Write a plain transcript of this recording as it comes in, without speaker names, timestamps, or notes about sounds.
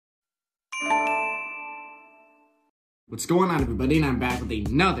What's going on, everybody? And I'm back with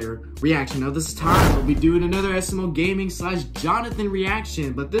another reaction. Now this time we'll be doing another SML Gaming / Jonathan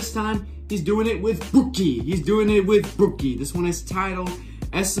reaction, but this time he's doing it with Brookie. This one is titled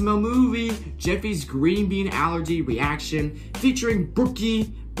SML Movie Jeffy's Green Bean Allergy Reaction, featuring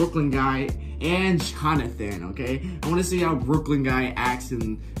Brookie, Brooklyn Guy, and Jonathan. Okay, I want to see how Brooklyn Guy acts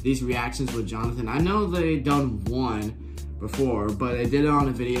in these reactions with Jonathan. I know they done one before, but I did it on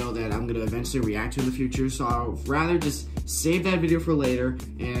a video that I'm gonna eventually react to in the future, so I'll rather just save that video for later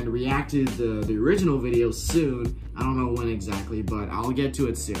and react to the original video soon. I don't know when exactly, but I'll get to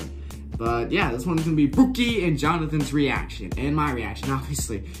it soon. But yeah, this one's gonna be Brookie and Jonathan's reaction, and my reaction,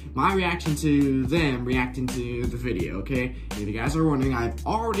 obviously. My reaction to them reacting to the video, okay? And if you guys are wondering, I've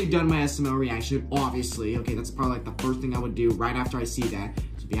already done my SML reaction, obviously. Okay, that's probably like the first thing I would do right after I see that.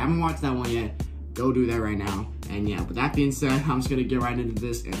 So if you haven't watched that one yet, go do that right now. And yeah, with that being said, I'm just gonna get right into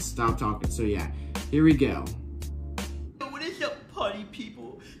this and stop talking. So yeah, here we go. What is up, party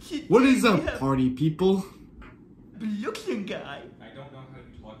people? What is up, party people? Brooklyn Guy. I don't know how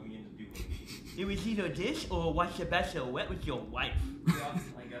you talk me into doing it. It was either this or watch the Bachelorette with your wife. Yeah,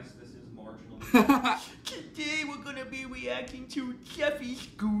 I guess this is marginal. Today we're gonna be reacting to Jeffy's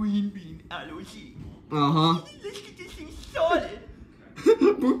Green Bean Allergy. Uh-huh. Let's get this thing started.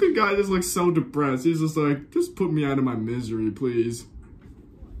 Brooklyn Guy just looks so depressed. He's just like, just put me out of my misery, please.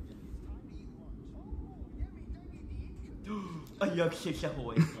 I love Chips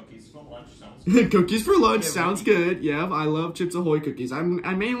Ahoy. Cookies for lunch sounds good. Cookies for lunch Yeah, sounds really? good. Yeah, I love Chips Ahoy cookies. I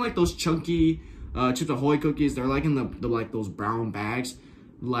mainly like those chunky Chips Ahoy cookies. They're like in the like those brown bags.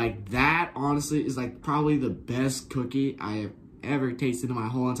 Like that, honestly, is like probably the best cookie I have ever tasted in my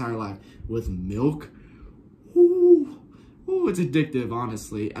whole entire life. With milk. Ooh. Ooh, it's addictive,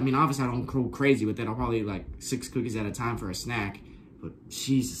 honestly. I mean, obviously, I don't go crazy with it. I'll probably eat like 6 cookies at a time for a snack. But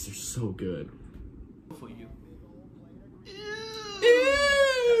Jesus, they're so good. For you. That's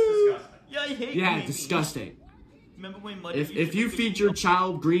disgusting. Yeah, I hate Yeah, green disgusting. beans. Remember when Mother If you feature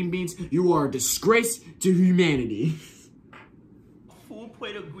child green beans, you are a disgrace to humanity. full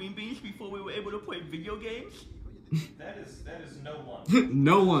plate of green beans before we were able to play video games? That is no lunch.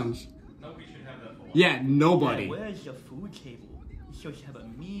 No lunch. Nobody should have that for lunch. Yeah, nobody. Yeah, where's the food table? It's supposed to have a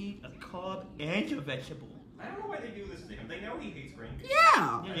meat, a carb, and a vegetable. I don't know why they do this to him. They know he hates green beans.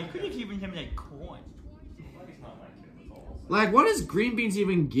 Yeah. Yeah, they could have given him like corn. Well, he's not my kid, that's all I'll say. Like, what does green beans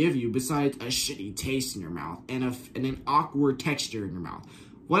even give you besides a shitty taste in your mouth and an awkward texture in your mouth?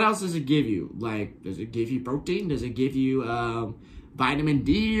 What else does it give you? Like, does it give you protein? Does it give you vitamin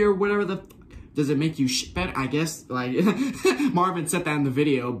D or whatever the? Does it make you shit better? I guess, like, Marvin said that in the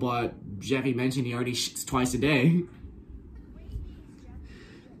video, but Jeffy mentioned he already shits twice a day.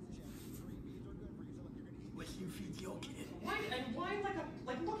 What you feed your kid? Why,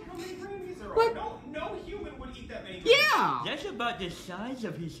 look how many green beans there are. What? No human would eat that many green beans. Yeah! That's about the size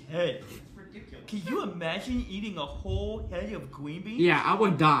of his head. It's ridiculous. Can you imagine eating a whole head of green beans? Yeah, I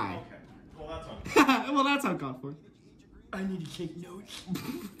would die. Okay. Well, that's on. Well, that's uncalled for. I need to take notes.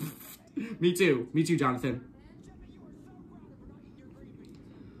 Me too, Jonathan.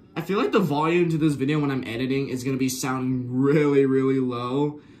 I feel like the volume to this video when I'm editing is gonna be sounding really, really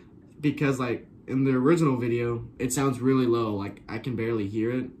low, because like in the original video, it sounds really low. Like I can barely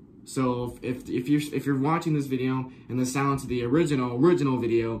hear it. So if you're watching this video and the sound to the original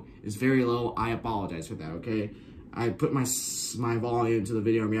video is very low, I apologize for that. Okay, I put my volume to the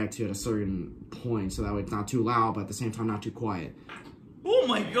video and react to it at a certain point so that way it's not too loud, but at the same time not too quiet. Oh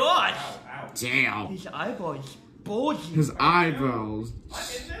my gosh! Ow. Damn. His eyeballs bulging. His eyebrows. I'm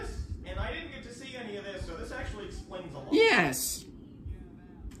in this, and I didn't get to see any of this, so this actually explains a lot. Yes.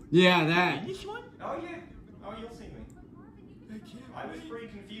 Yeah, In that. this one? Oh, yeah. Oh, you'll see me. I was pretty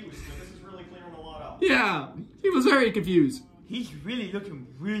confused, but this is really clearing a lot up. Yeah, he was very confused. He's really looking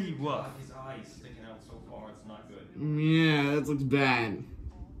really rough. His eyes sticking out so far, it's not good. Yeah, that looks bad.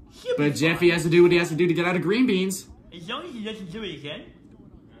 He'll be But Jeffy fine. has to do what he has to do to get out of green beans. As long as he doesn't do it again,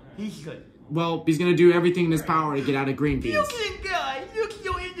 he's good. Well, he's gonna do everything in his power to get out of green beans. Brooklyn Guy, look,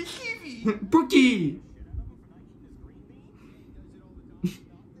 you're in the TV. Brookie!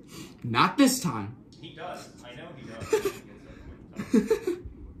 Not this time. He does. I know he does.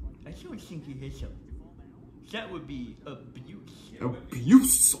 I don't think he hits him. That would be abuse.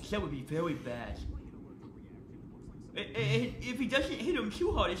 Abuse. That would be very bad. If he doesn't hit him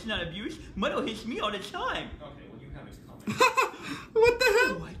too hard, it's not abuse. Mother hits me all the time. Okay, well, you have his comment. What the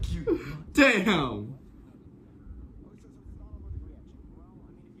hell? Oh, I do not. Damn.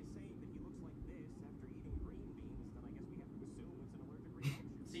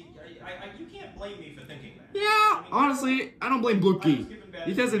 See, you can't blame me for thinking that. Yeah, I mean, honestly, I don't blame Brookie.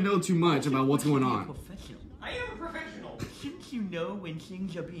 He doesn't know too much about what's going on. Professional. I am a professional. Don't you know when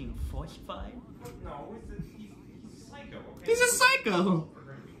things are being falsified? No, he's a psycho, okay? He's a psycho.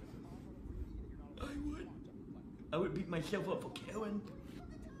 I would beat myself up for killing.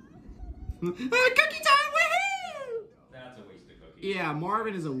 Cookie time, woohoo! That's a waste of cookies. Yeah,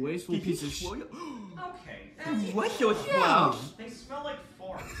 Marvin is a wasteful piece of shit. Okay, that's What's those Yeah. sprouts? They smell like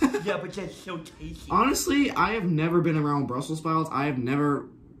farts. Yeah, but that's so tasty. Honestly, I have never been around Brussels sprouts. I have never,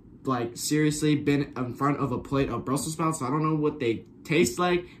 like, seriously been in front of a plate of Brussels sprouts, so I don't know what they taste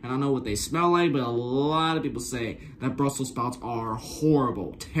like, and I don't know what they smell like, but a lot of people say that Brussels sprouts are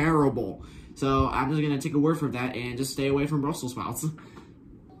horrible, terrible. So I'm just gonna take a word for that and just stay away from Brussels sprouts. They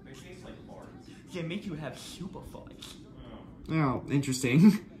taste like farts. They make you have super farts. Oh. Oh,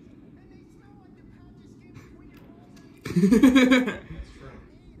 interesting. That's true.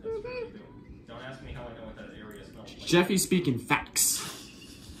 That's true. Don't ask me how I know what that area smells like. Jeffy speaking facts.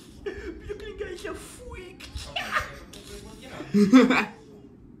 Looking guys are freaks. Okay, you know.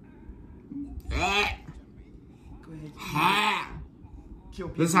 Go ahead. Kill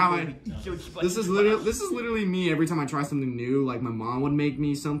This is how people, eat those This is spicy literally me every time I try something new. Like, my mom would make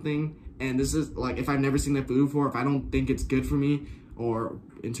me something, and this is like, if I've never seen that food before, if I don't think it's good for me, or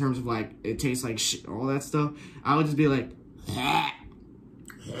in terms of like it tastes like shit, all that stuff, I would just be like,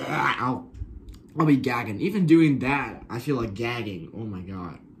 I'll be gagging. Even doing that, I feel like gagging. Oh my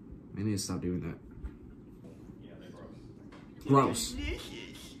god, I need to stop doing that. Yeah, they're gross. Gross.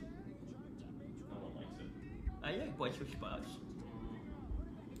 delicious. No one likes it. I like Brussels sprouts.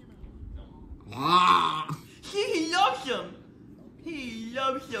 Ah, See, he loves them. He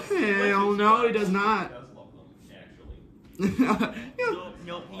loves them. hell no, he does He not. does love them, actually.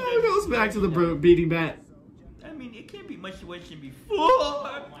 No, he It goes doesn't. back to the beating bat. I mean, it can't be much worse than before.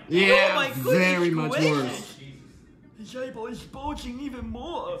 Yeah, Oh my goodness very much gracious. worse. Jesus, His eyeball is bulging even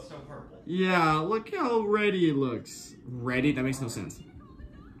more. it's so purple. Yeah, look how ready it looks. Ready? That makes no sense.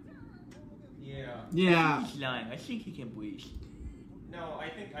 Yeah. Yeah. He's lying. I think he can breathe. No, I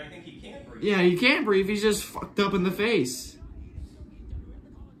think he can't breathe. Yeah, he can't breathe. He's just fucked up in the face.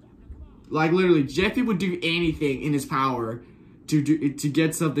 Like, literally, Jeffy would do anything in his power to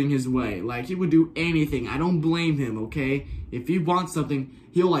get something his way. Like, he would do anything. I don't blame him, okay? If he wants something,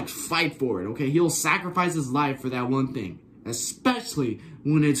 he'll, like, fight for it, okay? He'll sacrifice his life for that one thing. Especially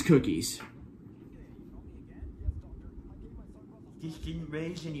when it's cookies. This didn't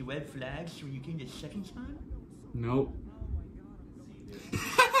raise any red flags when you came the second time? Nope.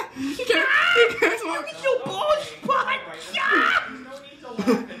 Look at your bald spot!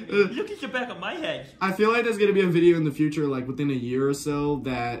 Look at the back of my head. I feel like there's gonna be a video in the future, like within a year or so,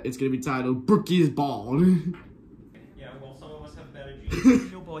 that it's gonna be titled "Brookie's Bald." Yeah, well, some of us have better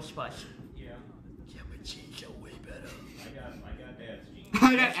genes. No bald spots. Yeah, Yeah, my genes are way better. I got dad's genes. I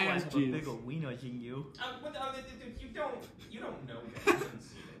got That's why I ass have a jeans. bigger wiener than you. You don't know that. You haven't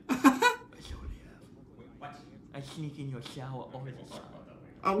seen it. I totally have. Wait, what? I sneak in your shower all the We'll talk time. about that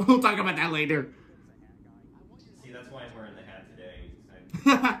later. Oh, we'll talk about that later. See, that's why I'm wearing the hat today. Does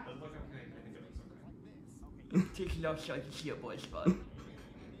it look okay? I think it looks okay. Take it off so I can see a bald spot.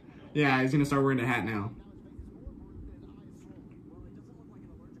 Yeah, he's gonna start wearing a hat now.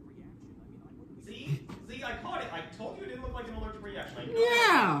 See, I caught it. I told you it didn't look like an allergic reaction. I know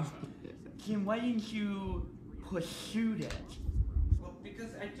Yeah. Then why didn't you pursue that? Well,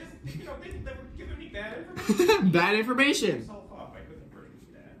 because I just, they were giving me bad information. Bad information. Myself up. I couldn't produce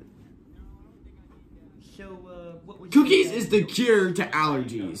that. So, what was Cookies your is the cure to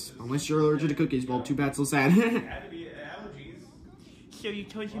allergies. Unless you're allergic to cookies, well, too bad, so sad. It had to be allergies. So you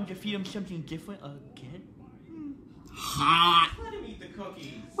told him to feed him something different again? Hot. Let him eat the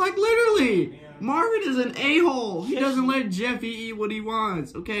cookies. Like, literally, Marvin is an a-hole. He doesn't let Jeffy eat what he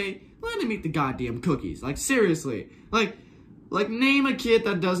wants, okay? Let him eat the goddamn cookies. Like, seriously. Like, name a kid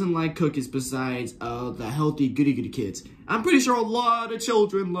that doesn't like cookies besides the healthy goody-goody kids. I'm pretty sure a lot of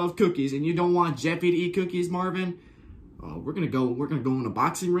children love cookies, and you don't want Jeffy to eat cookies, Marvin? We're gonna go in a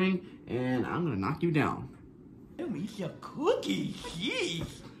boxing ring, and I'm gonna knock you down. Let me eat your cookies, jeez.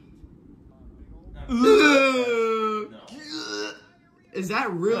 No. Is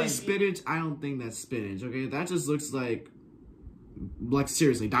that really Right. spinach? I don't think that's spinach, okay? That just looks like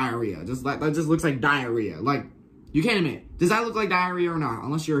seriously, diarrhea. That just looks like diarrhea. Like, you can't admit, does that look like diarrhea or not?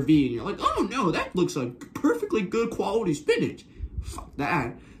 Unless you're a vegan, you're like, oh no, that looks like perfectly good quality spinach. Fuck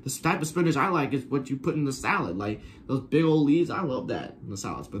that. This type of spinach I like is what you put in the salad. Like, those big old leaves, I love that in the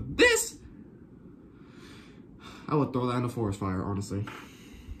salads. But this, I would throw that in a forest fire, honestly.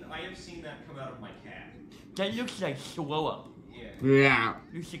 I have seen that come out of my cat. That looks like throw up. Yeah. Yeah.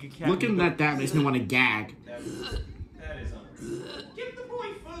 Looks like a cat. Looking at that makes me want to gag. That is unreal. Give the boy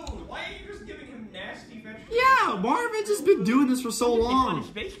food. Why are you just giving him nasty vegetables? Yeah, Yeah, Marvin's just been doing this for so On long. his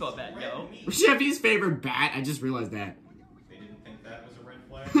baseball bat, though. Jeffy's favorite bat. I just realized that. They didn't think that was a red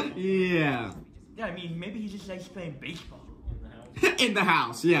flag. Yeah. Yeah, I mean, maybe he just likes playing baseball. In the house. In the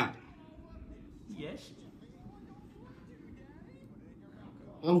house, yeah. Yes.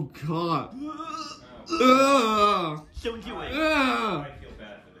 Oh God. Oh, So do it. Ugh. I feel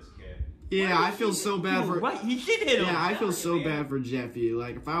bad for this kid. Yeah, I feel so bad for. What? He did hit him. Yeah, I feel so bad for Jeffy.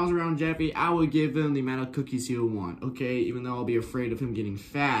 Like, if I was around Jeffy, I would give him the amount of cookies he would want, okay? Even though I'll be afraid of him getting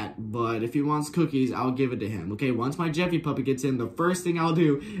fat. But if he wants cookies, I'll give it to him, okay? Once my Jeffy puppy gets in, the first thing I'll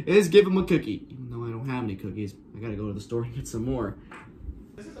do is give him a cookie. Even though I don't have any cookies, I gotta go to the store and get some more.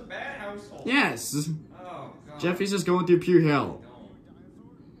 This is a bad household. Yes! Oh, God. Jeffy's just going through pure hell.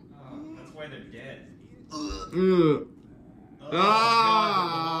 Oh, that's why they're dead. Ugh. Oh,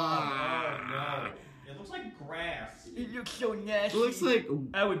 Ah. God. Oh, no. It looks like grass. It looks so nasty. It looks like...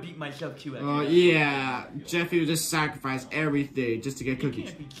 I would beat myself too. Oh, yeah. Jeffy would just sacrifice everything just to get It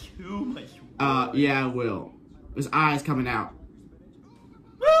cookies. can't be too much. Yeah, it will. His eye's coming out.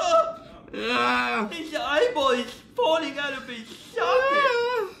 Ah! His eyeball is falling out of his socket.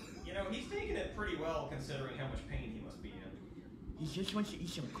 Ah! You know, he's taking it pretty well considering how much pain he must be in. He just wants to eat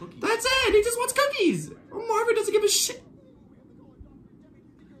some cookies. That's it! He just wants cookies! Oh, Marvin doesn't give a shit.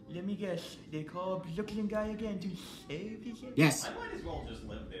 Let me guess. They call Brooklyn guy again to save his head? Yes. I might as well just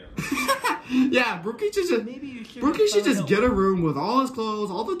live there. Yeah, Brookie should Maybe you should. just get a room with all his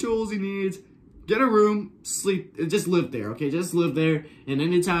clothes, all the tools he needs. Get a room, sleep, just live there, okay? Just live there, and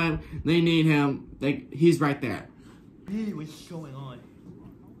anytime they need him, he's right there. Really, what's going on?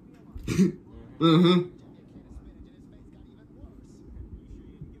 Uh-huh.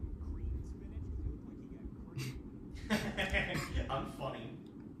 I'm funny.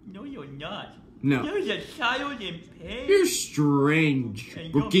 No, you're not. No. You're a child in pain. You're strange, And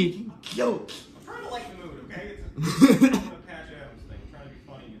you're Brookie. making jokes. I'm trying to lighten the mood, okay? It's a Patch Adams thing. I'm trying to be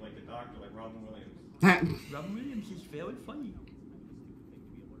funny like the doctor, like Robin Williams. Robin Williams is very funny.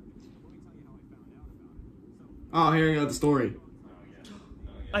 Oh, here you go, the story. Oh, yeah. Oh,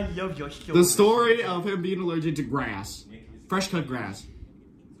 yeah. I love your story. The story of him being allergic to grass. Fresh cut grass.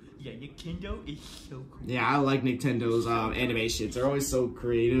 Yeah, Nintendo is so cool. Yeah, I like Nintendo's animations. They're always so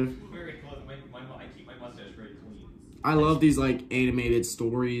creative. Very close. I keep my mustache very clean. I love these like animated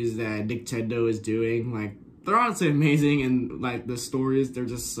stories that Nintendo is doing. Like, they're honestly amazing, and like the stories, they're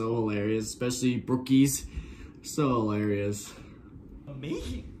just so hilarious. Especially Brookie's, so hilarious.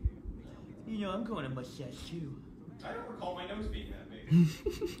 Amazing. You know, I'm going to mustache too. I don't recall my nose being that big.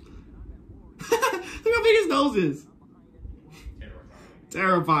 Look how big his nose is.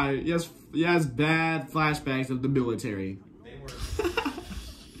 Terrifying. Terrifying. Yes, bad flashbacks of the military. They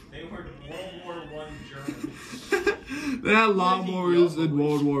were World War I Germans. They had lawnmowers in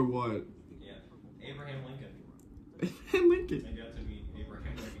World War I. Yeah. Abraham Lincoln. Lincoln. I got to meet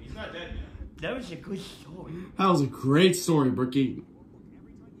Abraham Lincoln. He's not dead yet. That was a good story. That was a great story, Brookie.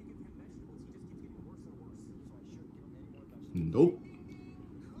 Nope.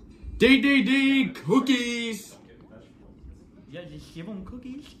 D cookies. Don't get vegetable. Yeah, just give him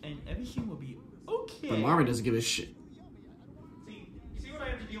cookies and everything will be okay. But Marvin doesn't give a shit. See, you see what I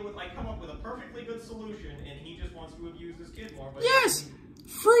have to deal with? I come up with a perfectly good solution, and he just wants to abuse this kid more. But Yes,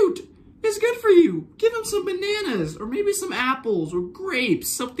 fruit is good for you. Give him some bananas or maybe some apples or grapes,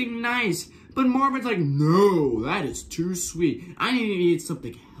 something nice. But Marvin's like, no, that is too sweet. I need to eat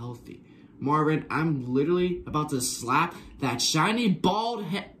something healthy. Marvin, I'm literally about to slap that shiny bald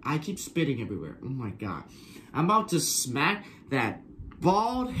head. I keep spitting everywhere. Oh my God. I'm about to smack that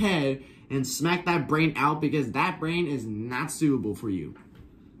bald head and smack that brain out because that brain is not suitable for you.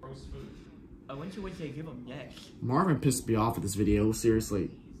 gross food. I wonder what they give him next. Marvin pissed me off with this video, seriously.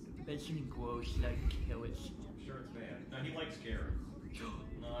 That's something gross like carrots. I'm sure it's bad. No, he likes carrots.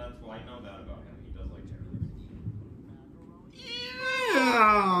 No, that's why I know that about him. He does like carrots.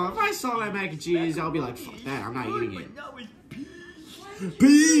 Yeah, if I saw that mac and cheese, I'll be like, fuck that, I'm not eating it. But not with peas.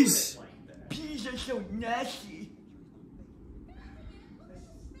 Peace! Like that. Peas are so nasty.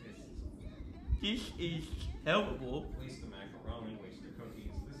 This is terrible. Waste the macaroni, waste the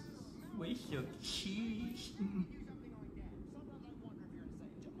cookies. This is... Waste of cheese.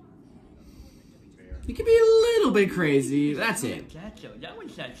 You can be a little bit crazy, that's it. That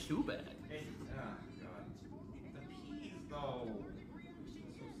one's not too bad. Hey, God. The peas, though.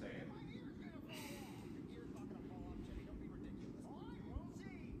 It's so sad.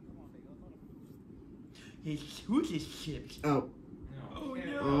 His tooth is chipped. Oh. Oh Ew.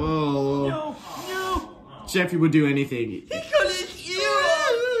 no. Oh. No, no. Oh. Jeffy would do anything. He cut his ear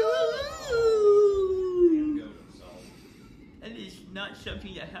off. Go to himself. That is not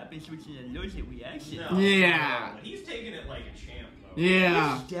something that happens with an allergic reaction. No, Yeah. no, he's taking it like a champ, though.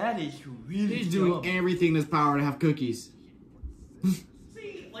 Yeah. His dad is really He's doing dumb. everything in his power to have cookies.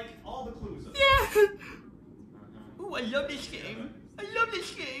 See, like, all the clues are Yeah. Ooh, I love this game. I love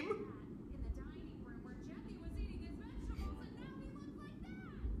this game.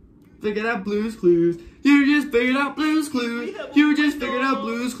 Figured out Blue's Clues. You just figured out Blue's Clues. You just figured out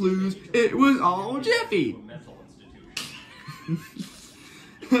Blue's Clues. It was all Jeffy. a mental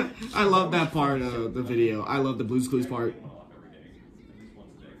institution. I love that part of the video. I love the Blue's Clues part. Off every day. At least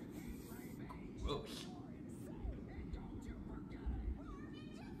once a day. Gross.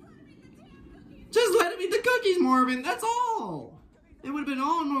 Just let him eat the cookies, Marvin. That's all. It would have been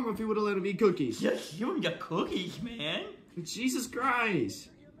all normal if he would have let him eat cookies. Just give him the cookies, man. Jesus Christ.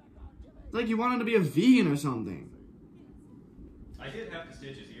 It's like you want him to be a vegan or something. I did have to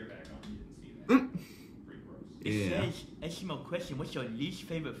stitch his ear back on. You didn't see that. Pretty gross. Yeah. Says, SML question, what's your least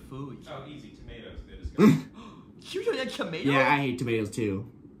favorite food? Oh, easy. Tomatoes. They're disgusting. You don't like tomatoes? Yeah, I hate tomatoes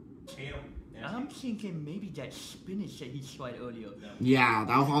too. Kale. I'm thinking maybe that spinach that he tried earlier. No. Yeah,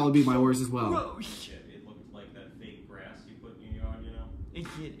 that'll probably be my worst as well. Gross. Shit, it looked like that fake grass you put in your yard, you know? It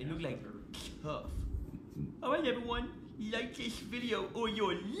did. It looked like tough. Alright, everyone. Like this video or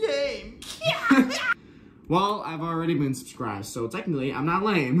you're lame. Well, I've already been subscribed, so technically I'm not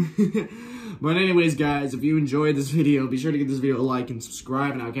lame. But anyways, guys, if you enjoyed this video, be sure to give this video a like and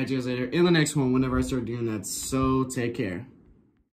subscribe, and I'll catch you guys later in the next one whenever I start doing that. So take care.